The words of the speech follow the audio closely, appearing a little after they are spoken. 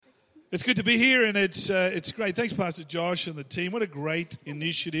It's good to be here, and it's great. Thanks, Pastor Josh and the team. What a great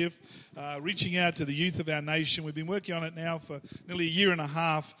initiative, reaching out to the youth of our nation. We've been working on it now for nearly a year and a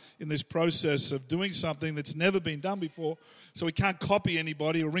half in this process of doing something that's never been done before. So we can't copy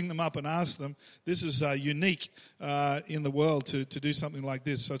anybody or ring them up and ask them. This is unique in the world to do something like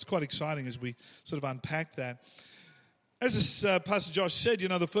this. So it's quite exciting as we sort of unpack that. As Pastor Josh said,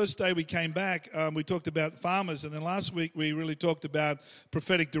 the first day we came back, we talked about farmers, and then last week we really talked about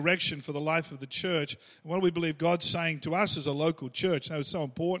prophetic direction for the life of the church. And what do we believe God's saying to us as a local church? That was so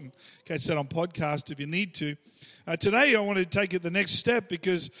important. Catch that on podcast if you need to. Today I want to take it the next step,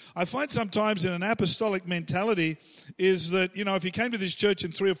 because I find sometimes in an apostolic mentality is that, if you came to this church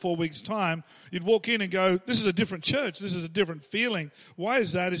in 3 or 4 weeks' time, you'd walk in and go, this is a different church, this is a different feeling. Why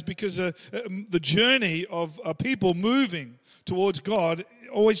is that? It's because the journey of people moving towards God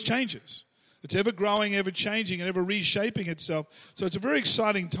always changes. It's ever growing, ever changing, and ever reshaping itself. So it's a very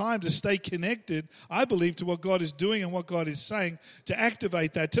exciting time to stay connected, I believe, to what God is doing and what God is saying, to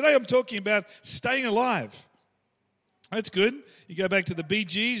activate that. Today I'm talking about staying alive. That's good. You go back to the Bee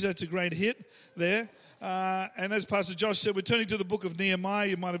Gees, that's a great hit there. And as Pastor Josh said, we're turning to the book of Nehemiah.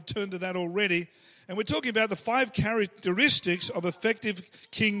 You might have turned to that already. And we're talking about the 5 characteristics of effective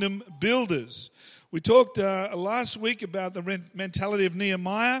kingdom builders. We talked last week about the mentality of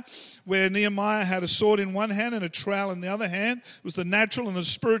Nehemiah, where Nehemiah had a sword in one hand and a trowel in the other hand. It was the natural and the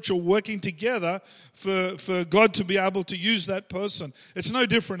spiritual working together for God to be able to use that person. It's no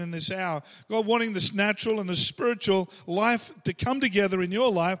different in this hour. God wanting this natural and the spiritual life to come together in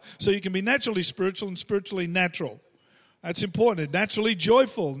your life so you can be naturally spiritual and spiritually natural. That's important. Naturally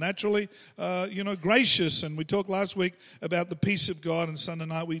joyful, naturally, gracious. And we talked last week about the peace of God, and Sunday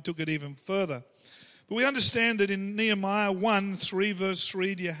night we took it even further. But we understand that in Nehemiah 1:3, verse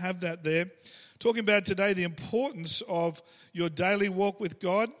 3, do you have that there? Talking about today the importance of your daily walk with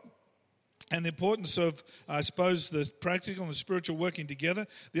God and the importance of, I suppose, the practical and the spiritual working together,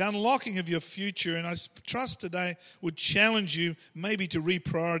 the unlocking of your future. And I trust today would challenge you maybe to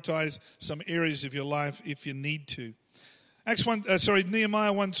reprioritize some areas of your life if you need to.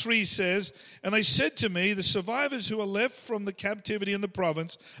 Nehemiah 1:3 says, "And they said to me, the survivors who are left from the captivity in the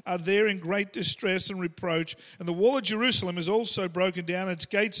province are there in great distress and reproach, and the wall of Jerusalem is also broken down, and its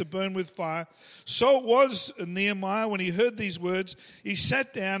gates are burned with fire. So it was Nehemiah, when he heard these words, he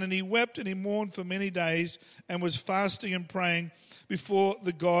sat down and he wept and he mourned for many days and was fasting and praying before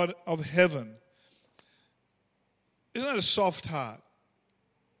the God of heaven." Isn't that a soft heart?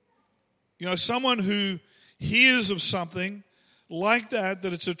 Someone who hears of something like that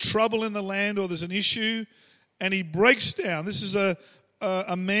it's a trouble in the land or there's an issue, and he breaks down. This is a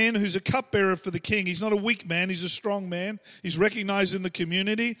man who's a cupbearer for the king. He's not a weak man, he's a strong man. He's recognized in the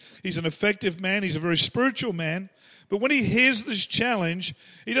community. He's an effective man. He's a very spiritual man. But when he hears this challenge,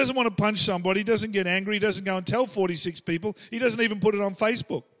 he doesn't want to punch somebody. He doesn't get angry. He doesn't go and tell 46 people. He doesn't even put it on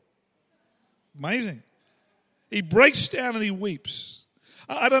Facebook. Amazing. He breaks down and he weeps.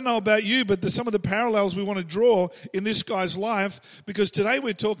 I don't know about you, but there's some of the parallels we want to draw in this guy's life, because today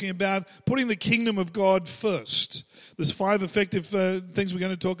we're talking about putting the kingdom of God first. There's 5 effective things we're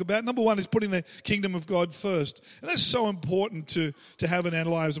going to talk about. Number 1 is putting the kingdom of God first. And that's so important to have in our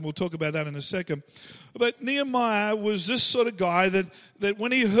lives, and we'll talk about that in a second. But Nehemiah was this sort of guy that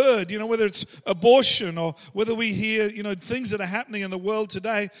when he heard, whether it's abortion or whether we hear, things that are happening in the world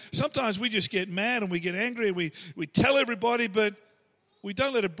today, sometimes we just get mad and we get angry and we tell everybody, but we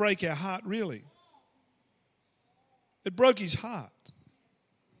don't let it break our heart, really. It broke his heart.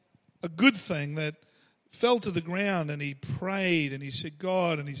 A good thing that fell to the ground, and he prayed and he said,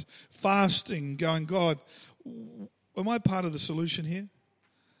 God, and he's fasting, going, God, am I part of the solution here?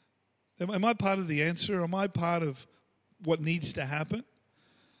 Am I part of the answer? Am I part of what needs to happen?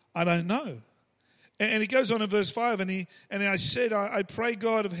 I don't know. And he goes on in verse 5, and I said, I pray,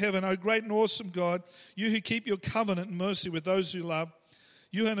 God of heaven, O great and awesome God, you who keep your covenant and mercy with those who love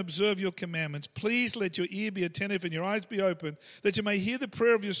you and observe your commandments. Please let your ear be attentive and your eyes be open, that you may hear the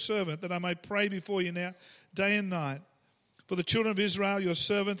prayer of your servant, that I may pray before you now, day and night, for the children of Israel, your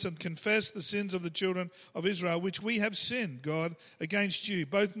servants, and confess the sins of the children of Israel, which we have sinned, God, against you.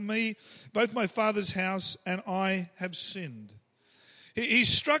 Both my father's house and I have sinned. He's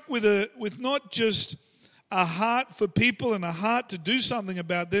struck with not just a heart for people and a heart to do something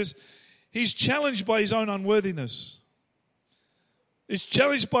about this. He's challenged by his own unworthiness. He's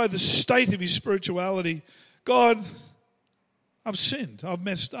challenged by the state of his spirituality. God, I've sinned. I've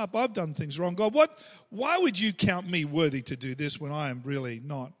messed up. I've done things wrong. God, why would you count me worthy to do this when I am really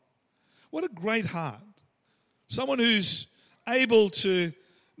not? What a great heart. Someone who's able to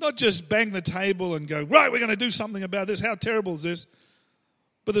not just bang the table and go, right, we're going to do something about this. How terrible is this?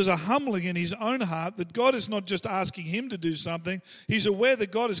 But there's a humbling in his own heart that God is not just asking him to do something. He's aware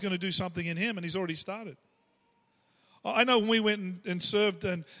that God is going to do something in him, and he's already started. I know when we went and served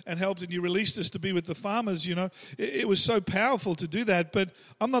and helped, and you released us to be with the farmers, it was so powerful to do that, but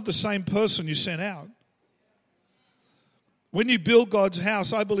I'm not the same person you sent out. When you build God's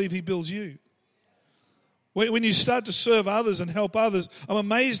house, I believe he builds you. When you start to serve others and help others, I'm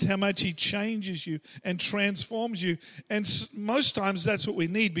amazed how much he changes you and transforms you. And most times that's what we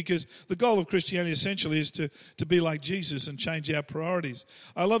need, because the goal of Christianity essentially is to be like Jesus and change our priorities.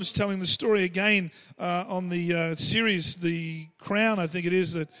 I love telling the story again on the series, The Crown, I think it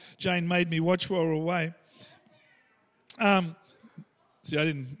is, that Jane made me watch while we were away. See, I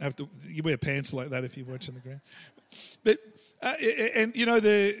didn't have to. You wear pants like that if you're watching The Crown. But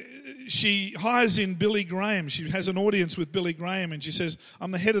she hires in Billy Graham. She has an audience with Billy Graham, and she says, I'm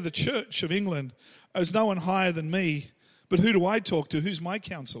the head of the Church of England. There's no one higher than me, but who do I talk to? Who's my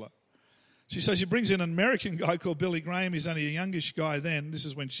counselor? So she brings in an American guy called Billy Graham. He's only a youngish guy then. This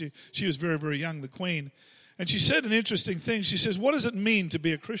is when she was very, very young, the Queen. And she said an interesting thing. She says, what does it mean to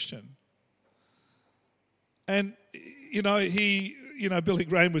be a Christian? And, Billy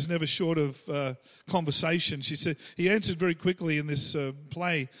Graham was never short of conversation. She said he answered very quickly in this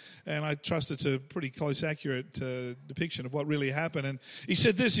play, and I trust it's a pretty close, accurate depiction of what really happened. And he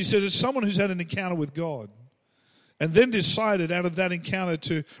said this, he said, it's someone who's had an encounter with God and then decided out of that encounter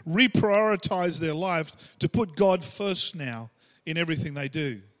to reprioritize their life, to put God first now in everything they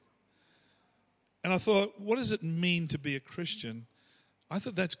do. And I thought, what does it mean to be a Christian? I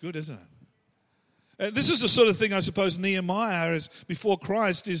thought that's good, isn't it? This is the sort of thing I suppose Nehemiah, before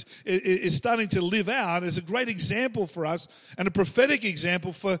Christ, is starting to live out as a great example for us and a prophetic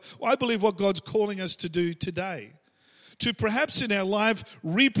example for, I believe, what God's calling us to do today. To perhaps in our life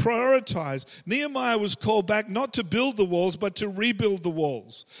reprioritize. Nehemiah was called back not to build the walls, but to rebuild the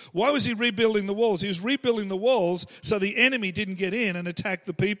walls. Why was he rebuilding the walls? He was rebuilding the walls so the enemy didn't get in and attack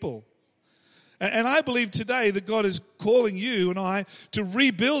the people. And I believe today that God is calling you and I to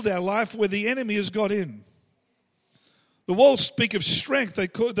rebuild our life where the enemy has got in. The walls speak of strength. They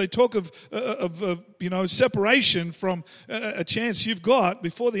talk of separation from a chance you've got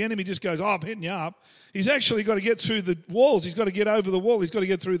before the enemy just goes, I'm hitting you up. He's actually got to get through the walls. He's got to get over the wall. He's got to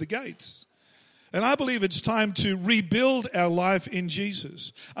get through the gates. And I believe it's time to rebuild our life in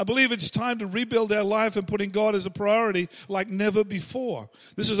Jesus. I believe it's time to rebuild our life and putting God as a priority like never before.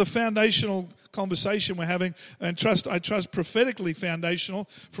 This is a foundational conversation we're having, and I trust prophetically foundational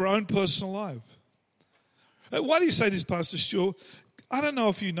for our own personal life. Why do you say this, Pastor Stewart? I don't know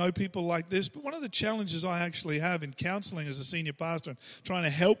if you know people like this, but one of the challenges I actually have in counseling as a senior pastor and trying to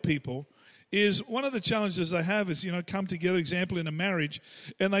help people is one of the challenges they have is, come together, example, in a marriage,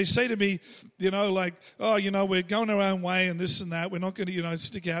 and they say to me, we're going our own way and this and that. We're not going to,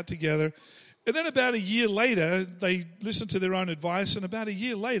 stick out together. And then about a year later, they listen to their own advice, and about a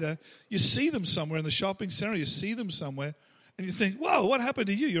year later, you see them somewhere in the shopping center, you see them somewhere, and you think, whoa, what happened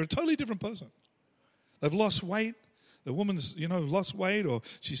to you? You're a totally different person. They've lost weight. The woman's, lost weight, or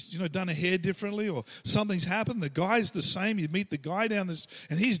she's, done her hair differently, or something's happened. The guy's the same. You meet the guy down this,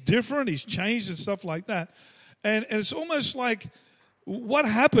 and he's different. He's changed and stuff like that. And it's almost like, what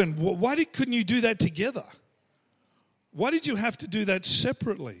happened? Why couldn't you do that together? Why did you have to do that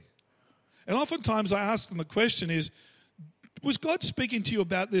separately? And oftentimes I ask them the question is, was God speaking to you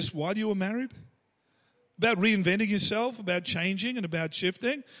about this while you were married? About reinventing yourself, about changing and about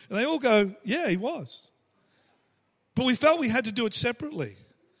shifting? And they all go, yeah, he was. But we felt we had to do it separately.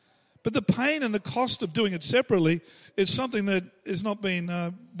 But the pain and the cost of doing it separately is something that is not being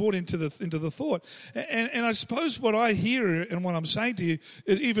brought into the thought. And I suppose what I hear and what I'm saying to you,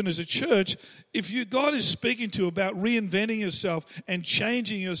 is even as a church, if God is speaking to you about reinventing yourself and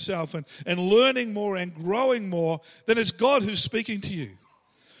changing yourself and learning more and growing more, then it's God who's speaking to you.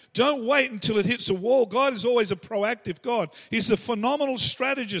 Don't wait until it hits a wall. God is always a proactive God. He's a phenomenal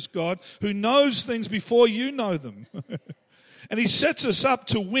strategist God who knows things before you know them. And he sets us up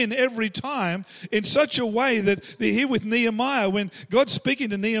to win every time in such a way that here with Nehemiah, when God's speaking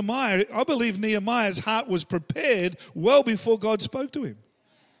to Nehemiah, I believe Nehemiah's heart was prepared well before God spoke to him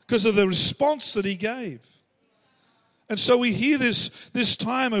because of the response that he gave. And so we hear this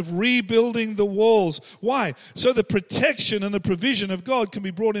time of rebuilding the walls. Why? So the protection and the provision of God can be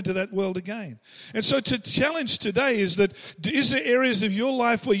brought into that world again. And so to challenge today is there areas of your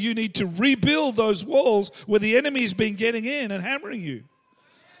life where you need to rebuild those walls where the enemy has been getting in and hammering you?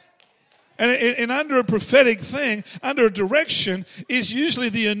 And under a prophetic thing, under a direction, is usually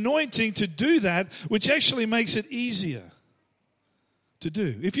the anointing to do that, which actually makes it easier. to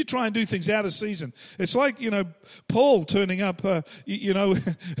do. If you try and do things out of season, it's like, Paul turning up,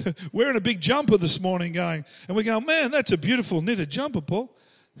 wearing a big jumper this morning and we go, man, that's a beautiful knitted jumper, Paul.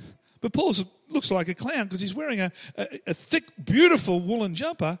 But Paul looks like a clown because he's wearing a thick, beautiful woolen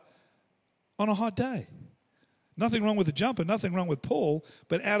jumper on a hot day. Nothing wrong with the jumper, nothing wrong with Paul,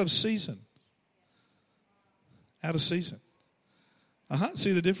 but out of season. Out of season.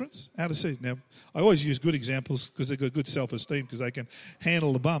 See the difference? Out of season. Now, I always use good examples because they've got good self-esteem because they can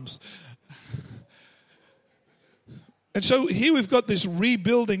handle the bumps. And so here we've got this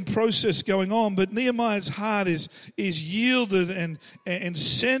rebuilding process going on, but Nehemiah's heart is yielded and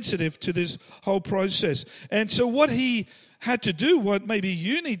sensitive to this whole process. And so what he had to do, what maybe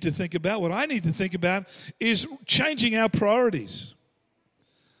you need to think about, what I need to think about, is changing our priorities.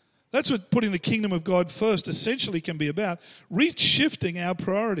 That's what putting the kingdom of God first essentially can be about. Reshifting our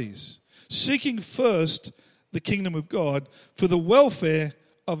priorities. Seeking first the kingdom of God for the welfare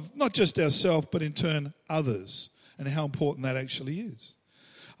of not just ourselves, but in turn others. And how important that actually is.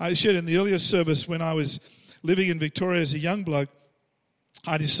 I shared in the earlier service when I was living in Victoria as a young bloke,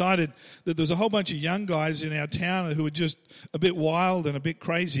 I decided that there was a whole bunch of young guys in our town who were just a bit wild and a bit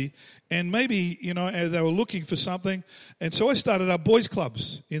crazy. And maybe, they were looking for something. And so I started up boys'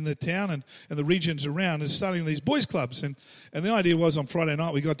 clubs in the town and the regions around and starting these boys' clubs. And the idea was on Friday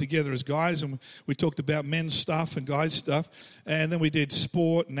night we got together as guys and we talked about men's stuff and guys' stuff. And then we did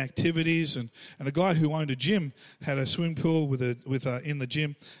sport and activities. And a guy who owned a gym had a swimming pool in the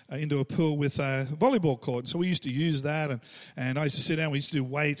gym into a pool with a volleyball court. So we used to use that. And I used to sit down. We used to do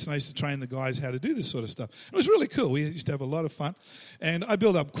weights and I used to train the guys how to do this sort of stuff. It was really cool. We used to have a lot of fun. And I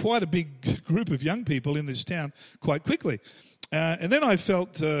built up quite a big group of young people in this town quite quickly. And then I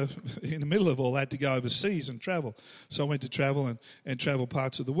felt in the middle of all that to go overseas and travel. So I went to travel and travel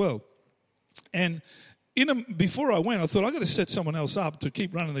parts of the world. And before I went, I thought, I've got to set someone else up to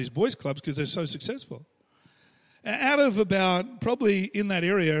keep running these boys' clubs because they're so successful. Out of probably in that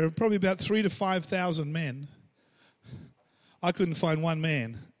area, probably about 3,000 to 5,000 men, I couldn't find one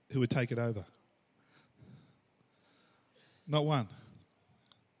man who would take it over. Not one.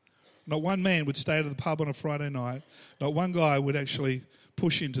 Not one man would stay at the pub on a Friday night. Not one guy would actually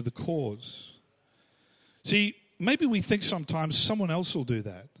push into the cause. See, maybe we think sometimes someone else will do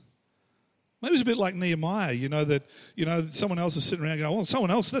that. Maybe it's a bit like Nehemiah, that someone else is sitting around going, well,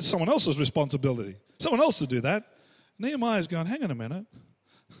 that's someone else's responsibility. Someone else will do that. Nehemiah's going, hang on a minute.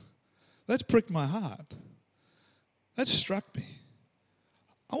 That's pricked my heart. That struck me.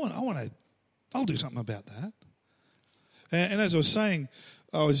 I'll do something about that. And as I was saying,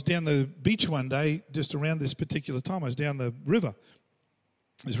 I was down the beach one day, just around this particular time. I was down the river.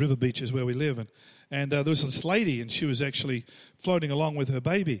 This river beach is where we live. And there was this lady, and she was actually floating along with her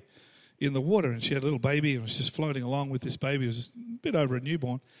baby in the water. And she had a little baby and was just floating along with this baby. It was a bit over a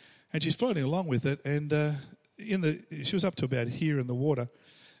newborn. And she's floating along with it. And she was up to about here in the water.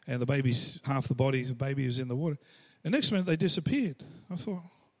 And the baby's half the body, the baby was in the water. And next minute, they disappeared. I thought,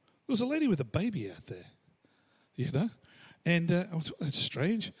 there was a lady with a baby out there, And I thought, that's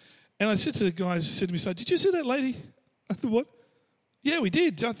strange. And I said to the guys sitting beside, did you see that lady? I thought, what? Yeah, we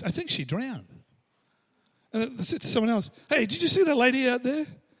did. I think she drowned. And I said to someone else, hey, did you see that lady out there?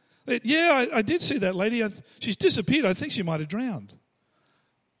 Yeah, I did see that lady. She's disappeared. I think she might have drowned.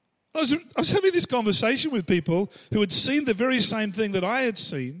 I was having this conversation with people who had seen the very same thing that I had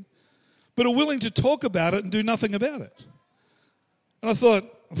seen, but are willing to talk about it and do nothing about it. And I thought,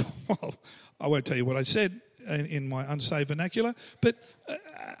 well, I won't tell you what I said in my unsaved vernacular, but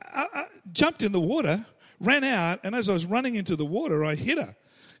I jumped in the water, ran out, and as I was running into the water, I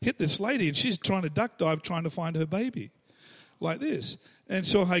hit this lady, and she's trying to duck dive, trying to find her baby, like this. And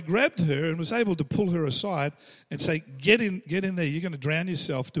so I grabbed her and was able to pull her aside and say, get in there, you're going to drown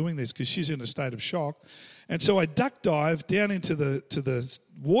yourself doing this, because she's in a state of shock. And so I duck dived down into the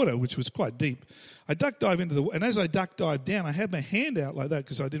water, which was quite deep. I duck dive and as I duck dived down, I had my hand out like that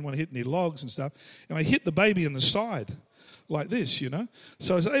because I didn't want to hit any logs and stuff. And I hit the baby in the side like this,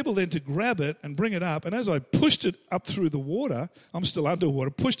 So I was able then to grab it and bring it up. And as I pushed it up through the water, I'm still underwater,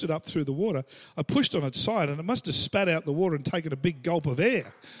 pushed it up through the water. I pushed on its side and it must have spat out the water and taken a big gulp of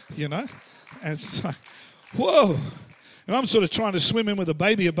air, And it's like, whoa. And I'm sort of trying to swim in with a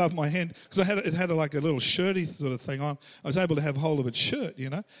baby above my head because it had like a little shirty sort of thing on. I was able to have hold of its shirt,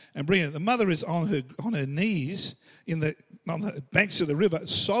 and bring it. The mother is on her knees on the banks of the river,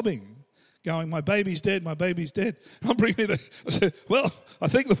 sobbing, going, my baby's dead, my baby's dead. I'm bringing it. I said, well, I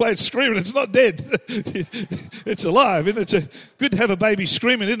think the way it's screaming, it's not dead. It's alive. And it's good to have a baby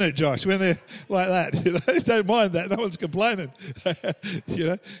screaming, isn't it, Josh, when they're like that? Don't mind that. No one's complaining.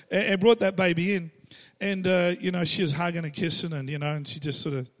 And brought that baby in. And, she was hugging and kissing and she just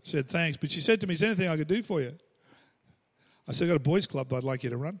sort of said thanks. But she said to me, is there anything I could do for you? I said, I've got a boys' club I'd like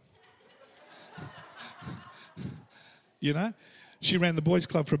you to run. She ran the boys'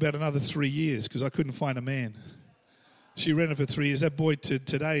 club for about another 3 years because I couldn't find a man. She ran it for 3 years. That boy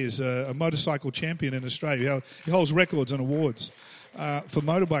today is a motorcycle champion in Australia. He holds records and awards for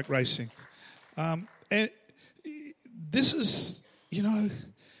motorbike racing. And this is,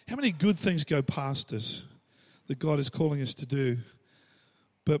 how many good things go past us that God is calling us to do?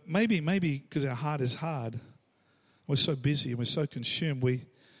 But maybe because our heart is hard, we're so busy and we're so consumed,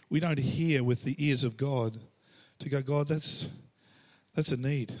 we don't hear with the ears of God to go, God, that's a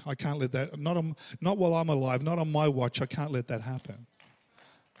need. I can't let that, not while I'm alive, not on my watch, I can't let that happen.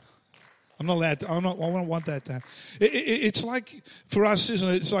 I'm not allowed to, I don't want that to happen. It's like, for us, isn't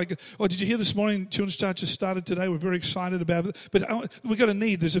it? It's like, did you hear this morning, Children's Church just started today. We're very excited about it. But we've got a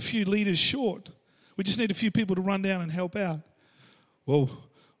need. There's a few leaders short. We just need a few people to run down and help out. Well,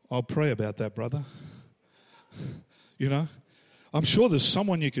 I'll pray about that, brother. I'm sure there's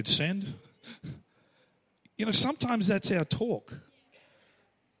someone you could send. Sometimes that's our talk.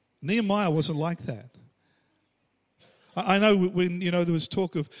 Nehemiah wasn't like that. I know when, there was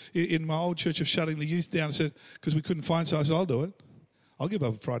talk of, in my old church, of shutting the youth down, I said, because we couldn't find someone, I said, I'll do it. I'll give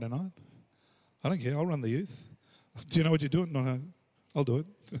up a Friday night. I don't care. I'll run the youth. Do you know what you're doing? No, I'll do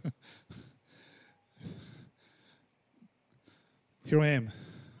it. Here I am.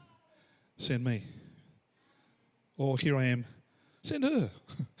 Send me. Or here I am. Send her.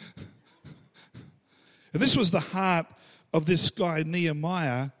 And this was the heart of this guy,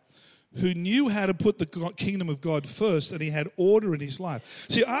 Nehemiah, who knew how to put the kingdom of God first, and he had order in his life.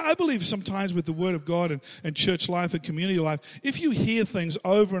 See, I believe sometimes with the Word of God and church life and community life, if you hear things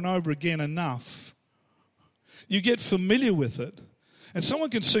over and over again enough, you get familiar with it. And someone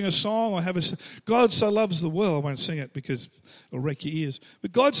can sing a song or God so loves the world. I won't sing it because it'll wreck your ears.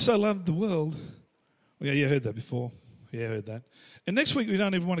 But God so loved the world. Well, yeah, you heard that before. Yeah, I heard that. And next week we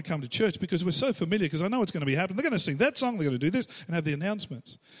don't even want to come to church because we're so familiar, because I know it's going to be happening. They're going to sing that song, they're going to do this, and have the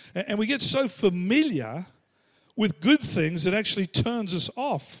announcements. And we get so familiar with good things that actually turns us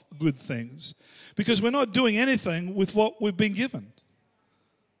off good things because we're not doing anything with what we've been given.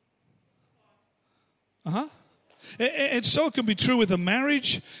 And so it can be true with a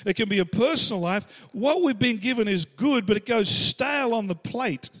marriage. It can be a personal life. What we've been given is good, but it goes stale on the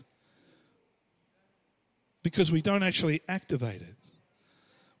plate because we don't actually activate it.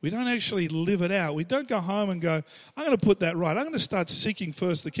 We don't actually live it out. We don't go home and go, I'm going to put that right. I'm going to start seeking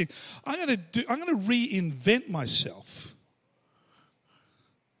first the King. I'm going to reinvent myself.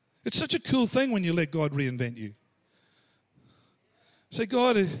 It's such a cool thing when you let God reinvent you. Say,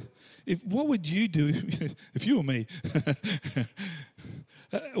 God, what would you do if you were me?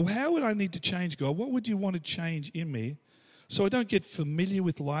 How would I need to change, God? What would you want to change in me so I don't get familiar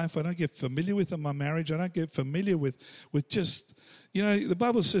with life? I don't get familiar with my marriage. I don't get familiar with just, the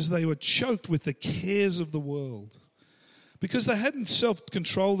Bible says they were choked with the cares of the world because they hadn't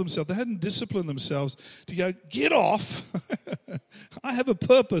self-controlled themselves. They hadn't disciplined themselves to go, get off. I have a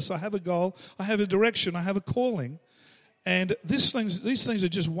purpose. I have a goal. I have a direction. I have a calling. And these things are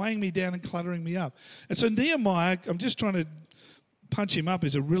just weighing me down and cluttering me up. And so Nehemiah, I'm just trying to punch him up,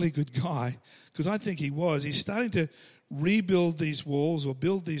 is a really good guy because I think he was. He's starting to rebuild these walls or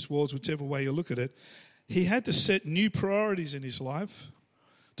build these walls, whichever way you look at it. He had to set new priorities in his life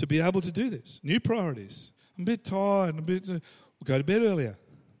to be able to do this. New priorities. I'm a bit tired. We'll go to bed earlier.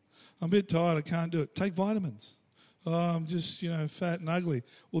 I'm a bit tired. I can't do it. Take vitamins. Oh, I'm just, fat and ugly.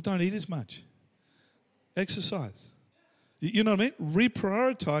 Well, don't eat as much. Exercise. You know what I mean?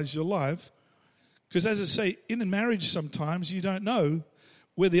 Reprioritize your life. Because as I say, in a marriage sometimes you don't know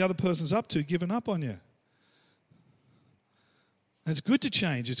where the other person's up to, giving up on you. And it's good to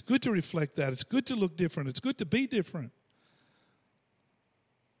change. It's good to reflect that. It's good to look different. It's good to be different.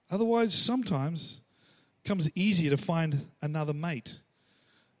 Otherwise, sometimes it becomes easier to find another mate.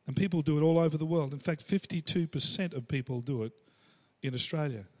 And people do it all over the world. In fact, 52% of people do it in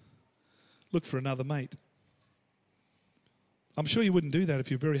Australia. Look for another mate. I'm sure you wouldn't do that if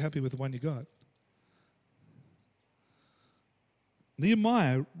you're very happy with the one you got.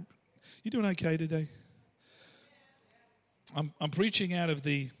 Nehemiah, you doing okay today? I'm preaching out of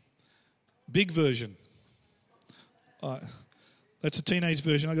the big version. That's a teenage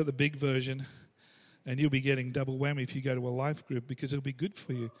version. I got the big version. And you'll be getting double whammy if you go to a life group because it'll be good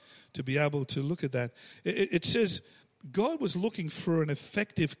for you to be able to look at that. It says God was looking for an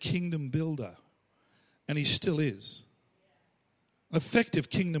effective kingdom builder. And he still is. An effective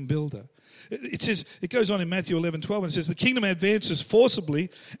kingdom builder. It says, it goes on in Matthew 11:12 and says, the kingdom advances forcibly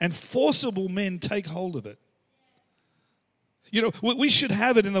and forcible men take hold of it. You know, we should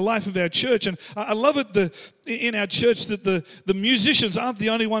have it in the life of our church. And I love it in our church that the musicians aren't the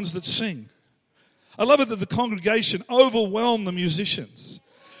only ones that sing. I love it that the congregation overwhelm the musicians.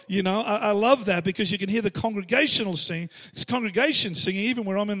 You know, I love that because you can hear the congregation singing even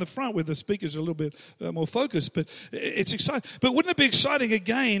where I'm in the front where the speakers are a little bit more focused. But it's exciting. But wouldn't it be exciting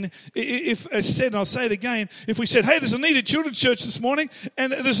again if, as said, and I'll say it again, if we said, hey, there's a needed children's church this morning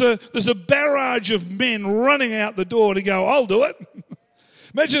and there's a barrage of men running out the door to go, I'll do it.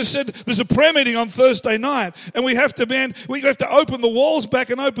 Imagine I said there's a prayer meeting on Thursday night and we have to open the walls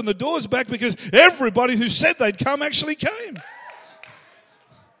back and open the doors back because everybody who said they'd come actually came.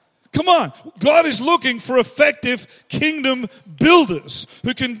 Come on. God is looking for effective kingdom builders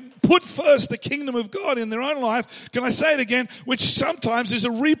who can put first the kingdom of God in their own life. Can I say it again? Which sometimes is a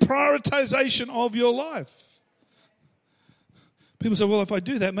reprioritization of your life. People say, well, if I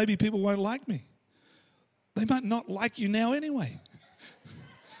do that, maybe people won't like me. They might not like you now anyway.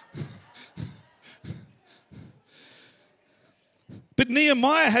 But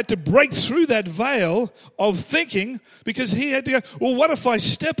Nehemiah had to break through that veil of thinking because he had to go, well, what if I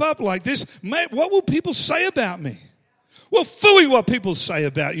step up like this? Mate, what will people say about me? Well, phooey what people say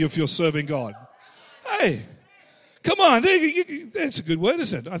about you if you're serving God. Hey, come on. That's a good word,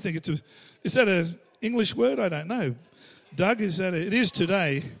 isn't it? I think is that an English word? I don't know. Doug, it is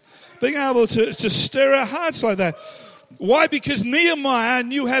today. Being able to stir our hearts like that. Why? Because Nehemiah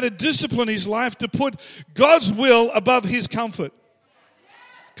knew how to discipline his life to put God's will above his comfort.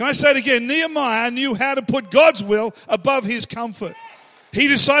 Can I say it again? Nehemiah knew how to put God's will above his comfort. He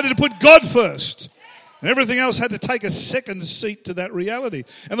decided to put God first. And everything else had to take a second seat to that reality.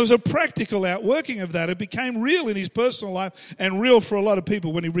 And there was a practical outworking of that. It became real in his personal life and real for a lot of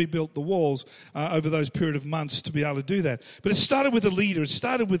people when he rebuilt the walls over those period of months to be able to do that. But it started with a leader. It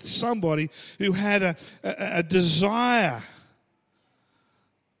started with somebody who had a desire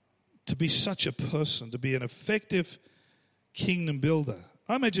to be such a person, to be an effective kingdom builder.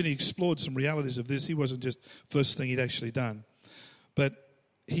 I imagine he explored some realities of this. He wasn't just first thing he'd actually done. But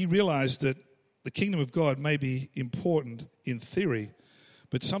he realized that the kingdom of God may be important in theory,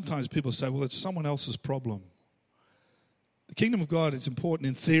 but sometimes people say, well, it's someone else's problem. The kingdom of God is important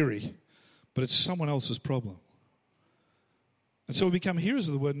in theory, but it's someone else's problem. And so we become hearers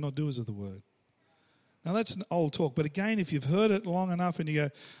of the word and not doers of the word. Now, that's an old talk. But again, if you've heard it long enough and you go,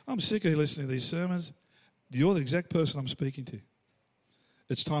 I'm sick of listening to these sermons, you're the exact person I'm speaking to.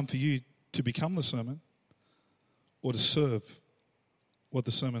 It's time for you to become the sermon or to serve what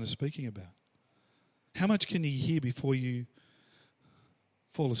the sermon is speaking about. How much can you hear before you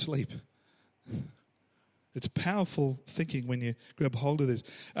fall asleep? It's powerful thinking when you grab hold of this.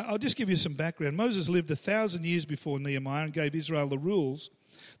 I'll just give you some background. Moses lived 1,000 years before Nehemiah and gave Israel the rules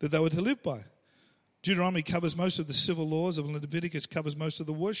that they were to live by. Deuteronomy covers most of the civil laws, and Leviticus covers most of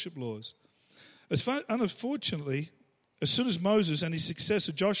the worship laws. Unfortunately, as soon as Moses and his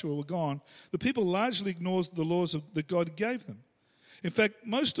successor Joshua were gone, the people largely ignored the laws that God gave them. In fact,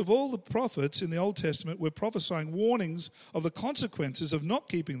 most of all the prophets in the Old Testament were prophesying warnings of the consequences of not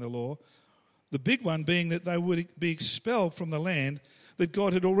keeping the law, the big one being that they would be expelled from the land that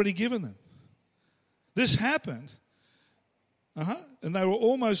God had already given them. This happened, and they were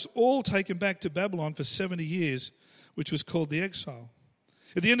almost all taken back to Babylon for 70 years, which was called the exile.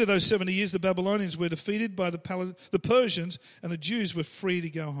 At the end of those 70 years, the Babylonians were defeated by the Persians, and the Jews were free to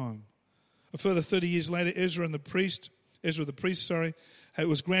go home. A further 30 years later, Ezra the priest,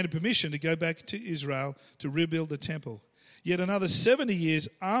 was granted permission to go back to Israel to rebuild the temple. Yet another 70 years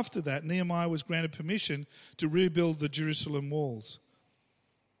after that, Nehemiah was granted permission to rebuild the Jerusalem walls.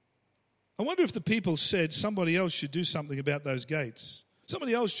 I wonder if the people said somebody else should do something about those gates.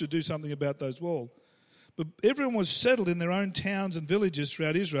 Somebody else should do something about those walls. But everyone was settled in their own towns and villages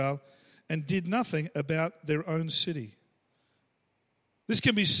throughout Israel and did nothing about their own city. This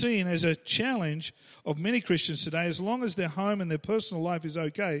can be seen as a challenge of many Christians today. As long as their home and their personal life is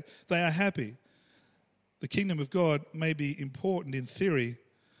okay, they are happy. The kingdom of God may be important in theory,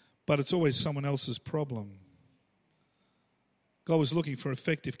 but it's always someone else's problem. God was looking for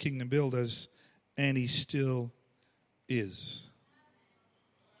effective kingdom builders, and he still is.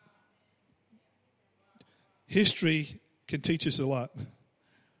 History can teach us a lot.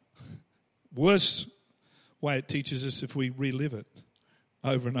 Worst way it teaches us if we relive it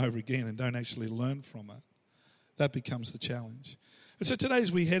over and over again and don't actually learn from it. That becomes the challenge. And so today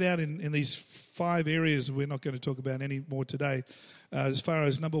as we head out in these 5 areas, we're not going to talk about any more today, as far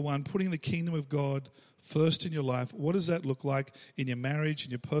as number 1, putting the kingdom of God first in your life. What does that look like in your marriage, in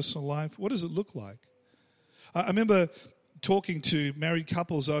your personal life? What does it look like? I remember talking to married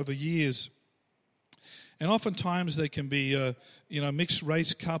couples over years, and oftentimes they can be, mixed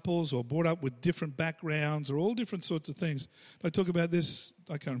race couples or brought up with different backgrounds or all different sorts of things. I talk about this,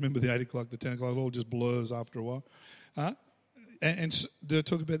 I can't remember the 8 o'clock, the 10 o'clock, it all just blurs after a while. Did I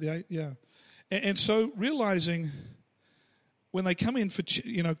talk about the 8? Yeah. And so realizing when they come in for,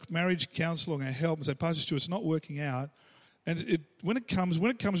 marriage counseling or help and say, Pastor Stewart, it's not working out. And when it comes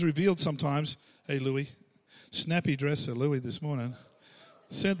revealed sometimes, hey, Louis, snappy dresser, Louis, this morning,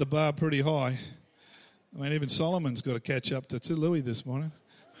 set the bar pretty high. I mean, even Solomon's got to catch up to Louis this morning.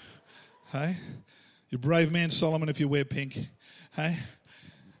 Hey? You're a brave man, Solomon, if you wear pink. Hey?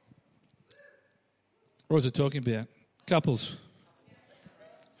 What was it talking about? Couples.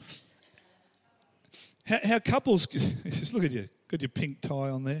 How couples, just look at you, got your pink tie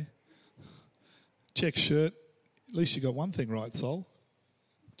on there. Check shirt. At least you got one thing right, Sol.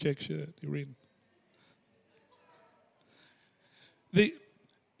 Check shirt, you're in.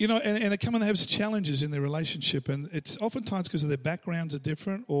 And they come and they have challenges in their relationship, and it's oftentimes because of their backgrounds are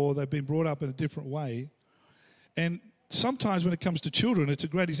different or they've been brought up in a different way. And sometimes when it comes to children, it's a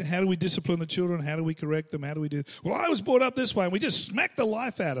great example. How do we discipline the children? How do we correct them? How do we do? Well, I was brought up this way, and we just smack the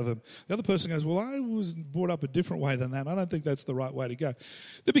life out of them. The other person goes, well, I was brought up a different way than that. I don't think that's the right way to go.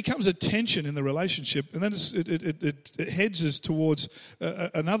 There becomes a tension in the relationship, and then it heads us towards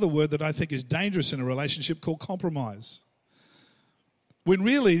another word that I think is dangerous in a relationship called compromise. When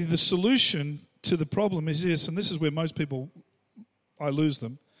really the solution to the problem is this, and this is where most people, I lose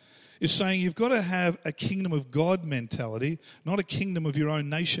them, is saying you've got to have a kingdom of God mentality, not a kingdom of your own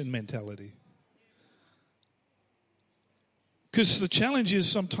nation mentality. Because the challenge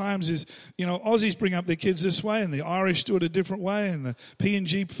is sometimes Aussies bring up their kids this way, and the Irish do it a different way, and the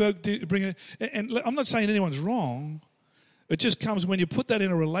PNG folk bring it. And I'm not saying anyone's wrong. It just comes when you put that in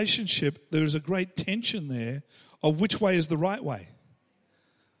a relationship, there's a great tension there of which way is the right way.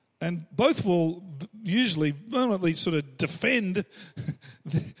 And both will usually violently sort of defend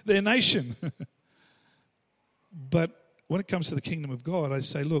their nation. But when it comes to the kingdom of God, I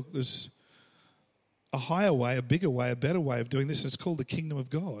say, look, there's a higher way, a bigger way, a better way of doing this. It's called the kingdom of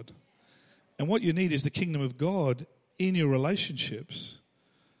God. And what you need is the kingdom of God in your relationships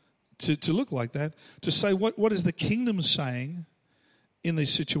to look like that, to say what is the kingdom saying in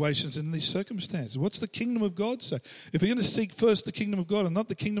these situations and in these circumstances. What's the kingdom of God say? If you're going to seek first the kingdom of God and not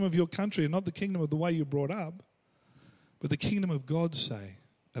the kingdom of your country and not the kingdom of the way you're brought up, but the kingdom of God say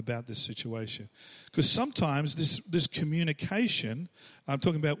about this situation. Because sometimes this communication, I'm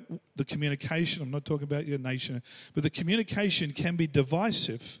talking about the communication, I'm not talking about your nation, but the communication can be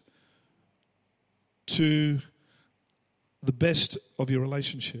divisive to the best of your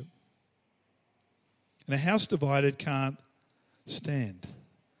relationship. And a house divided can't stand.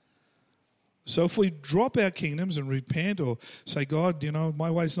 So if we drop our kingdoms and repent or say, God,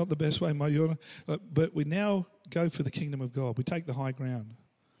 my way's not the best way, but we now go for the kingdom of God. We take the high ground.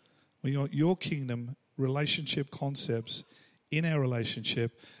 We want your kingdom relationship concepts in our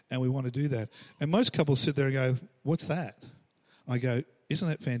relationship, and we want to do that. And most couples sit there and go, what's that? I go, isn't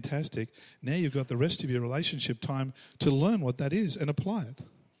that fantastic? Now you've got the rest of your relationship time to learn what that is and apply it.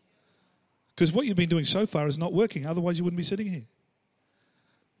 Because what you've been doing so far is not working. Otherwise, you wouldn't be sitting here.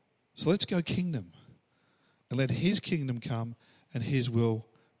 So let's go kingdom. And let his kingdom come and his will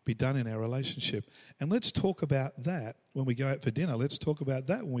be done in our relationship. And let's talk about that when we go out for dinner. Let's talk about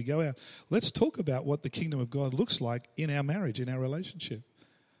that when we go out. Let's talk about what the kingdom of God looks like in our marriage, in our relationship.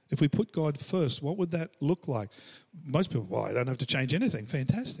 If we put God first, what would that look like? Most people, well, I don't have to change anything.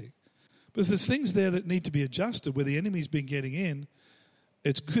 Fantastic. But if there's things there that need to be adjusted where the enemy's been getting in,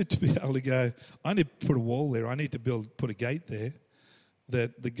 it's good to be able to go, I need to put a wall there. I need to put a gate there,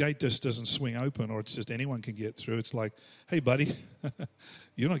 that the gate just doesn't swing open or it's just anyone can get through. It's like, hey, buddy,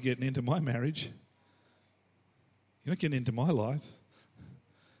 you're not getting into my marriage. You're not getting into my life.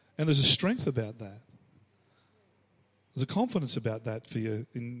 And there's a strength about that. There's a confidence about that for you.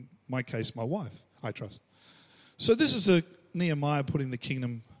 In my case, my wife, I trust. So this is a Nehemiah putting the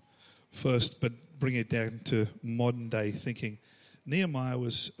kingdom first, but bringing it down to modern day thinking. Nehemiah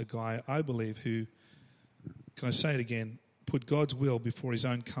was a guy, I believe, who, can I say it again, put God's will before his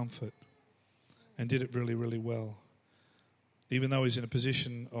own comfort and did it really, really well. Even though he's in a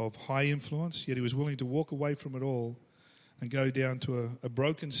position of high influence, yet he was willing to walk away from it all and go down to a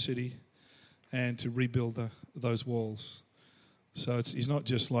broken city and to rebuild those walls. So he's not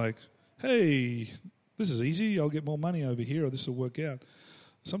just like, hey, This is easy. I'll get more money over here, or this will work out.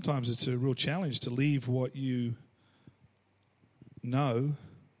 Sometimes it's a real challenge to leave what you know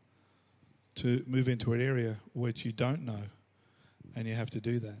to move into an area which you don't know, and you have to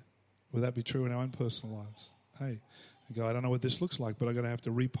do that. Will that be true in our own personal lives? Hey, you go, I don't know what this looks like, but I'm going to have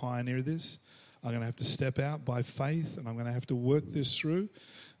to re-pioneer this. I'm going to have to step out by faith, and I'm going to have to work this through.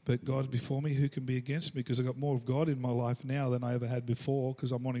 But God before me, who can be against me? Because I've got more of God in my life now than I ever had before,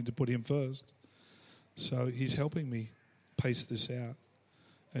 because I'm wanting to put him first. So he's helping me pace this out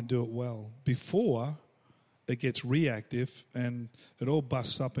and do it well before it gets reactive and it all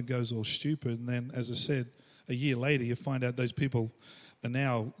busts up and goes all stupid. And then, as I said, a year later, you find out those people are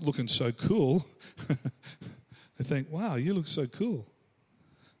now looking so cool. They think, wow, you look so cool.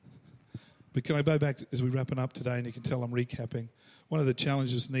 But can I go back as we're wrapping up today, and you can tell I'm recapping. One of the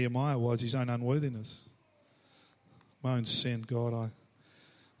challenges of Nehemiah was his own unworthiness. My own sin, God,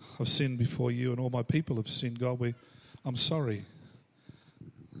 I've sinned before you, and all my people have sinned, God. I'm sorry.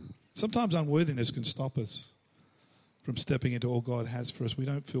 Sometimes unworthiness can stop us from stepping into all God has for us. We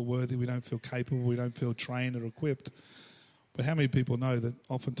don't feel worthy, we don't feel capable, we don't feel trained or equipped. But how many people know that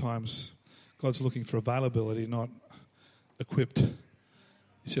oftentimes God's looking for availability, not equipped?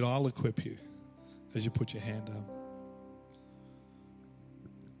 He said, I'll equip you as you put your hand up.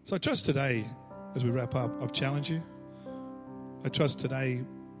 So I trust today, as we wrap up, I've challenged you. I trust today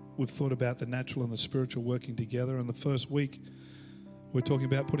we've thought about the natural and the spiritual working together. And the first week, we're talking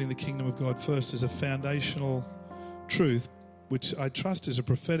about putting the kingdom of God first as a foundational truth, which I trust is a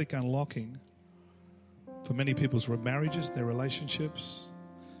prophetic unlocking for many people's marriages, their relationships,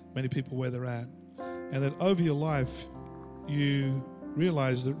 many people where they're at. And that over your life, you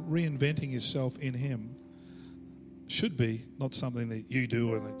realize that reinventing yourself in him should be not something that you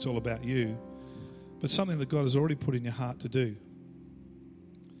do and it's all about you, but something that God has already put in your heart to do.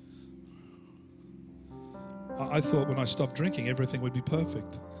 I thought when I stopped drinking, everything would be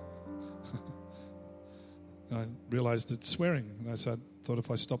perfect. I realized that swearing, and I thought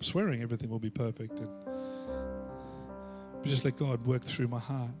if I stop swearing, everything will be perfect. And just let God work through my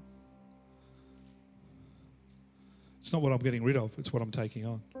heart. It's not what I'm getting rid of, it's what I'm taking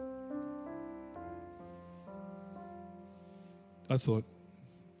on. I thought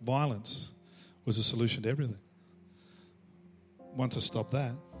violence was the solution to everything. Once I stopped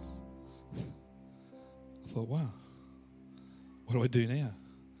that, I thought, wow, what do I do now?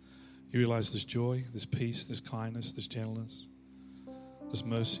 You realize there's joy, there's peace, there's kindness, there's gentleness, there's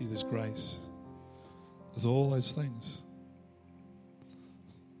mercy, there's grace. There's all those things.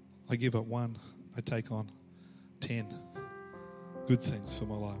 I give up one, I take on 10 good things for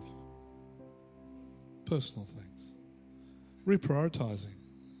my life. Personal things. Reprioritizing.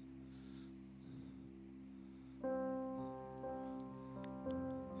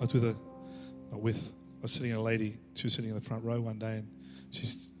 I was sitting a lady, she was sitting in the front row one day, and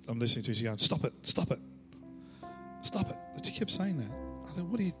I'm listening to her, she's going, stop it, stop it, stop it. But she kept saying that. I thought,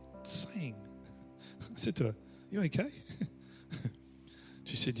 what are you saying? I said to her, you okay?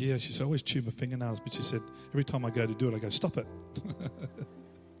 She said, yeah. She said, I always chew my fingernails, but she said, every time I go to do it, I go, stop it.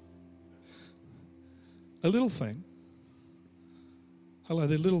 A little thing. Hello,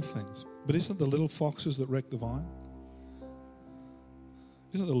 they're little things. But isn't it the little foxes that wreck the vine?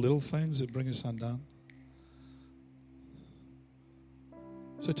 Isn't it the little things that bring us undone?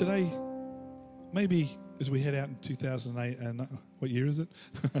 So today, maybe as we head out in 2008, and what year is it?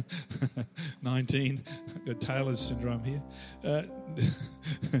 19. I've got Taylor's syndrome here.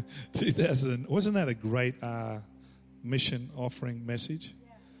 2000. Wasn't that a great mission offering message?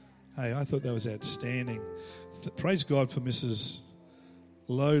 Hey, I thought that was outstanding. Praise God for Mrs.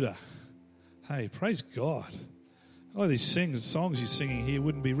 Loader. Hey, praise God. Oh, these songs you're singing here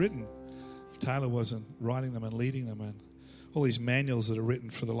wouldn't be written if Taylor wasn't writing them and leading them. And all these manuals that are written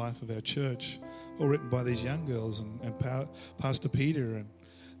for the life of our church, all written by these young girls and Pastor Peter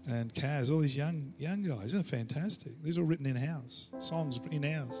and Kaz, all these young guys. Isn't it fantastic? These are all written in-house, songs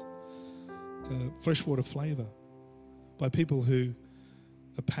in-house. Freshwater flavour by people who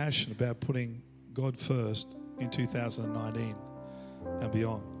are passionate about putting God first in 2019 and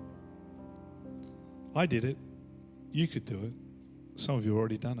beyond. I did it. You could do it. Some of you have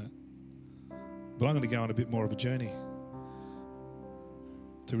already done it. But I'm going to go on a bit more of a journey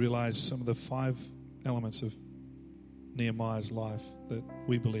to realize some of the 5 elements of Nehemiah's life that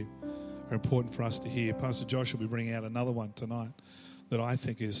we believe are important for us to hear. Pastor Josh will be bringing out another one tonight that I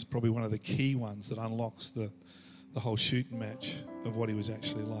think is probably one of the key ones that unlocks the whole shooting match of what he was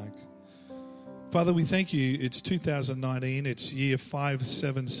actually like. Father, we thank you. It's 2019. It's year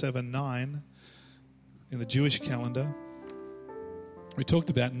 5779 in the Jewish calendar. We talked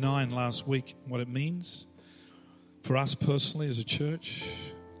about 9 last week, what it means for us personally as a church,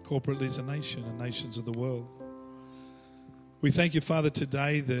 corporately as a nation, and nations of the world. We thank you, Father,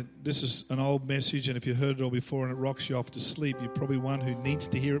 today that this is an old message, and if you heard it all before and it rocks you off to sleep, you're probably one who needs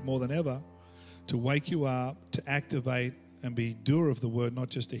to hear it more than ever to wake you up, to activate and be doer of the word, not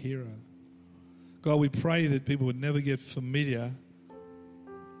just a hearer. God, we pray that people would never get familiar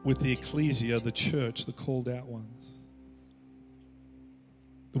with the ecclesia, the church, the called out ones.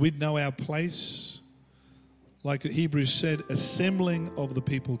 That we'd know our place, like Hebrews said, assembling of the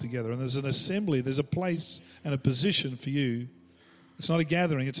people together. And there's an assembly, there's a place and a position for you. It's not a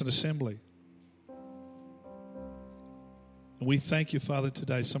gathering, it's an assembly. And we thank you, Father,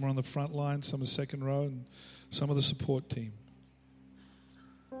 today. Some are on the front line, some are second row, and some are the support team.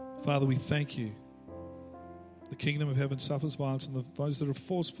 Father, we thank you. The kingdom of heaven suffers violence, and those that are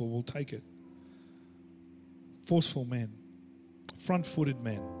forceful will take it. Forceful men, front-footed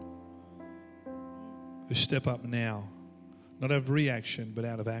men who step up now, not out of reaction, but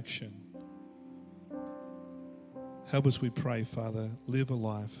out of action. Help us, we pray, Father, live a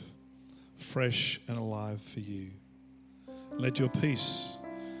life fresh and alive for you. Let your peace,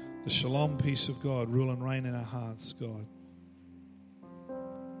 the shalom peace of God, rule and reign in our hearts, God.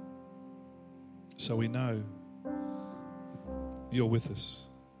 So we know you're with us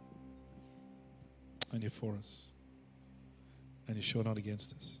and you're for us and you're sure not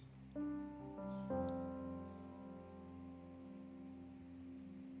against us.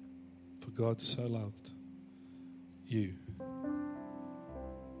 For God so loved you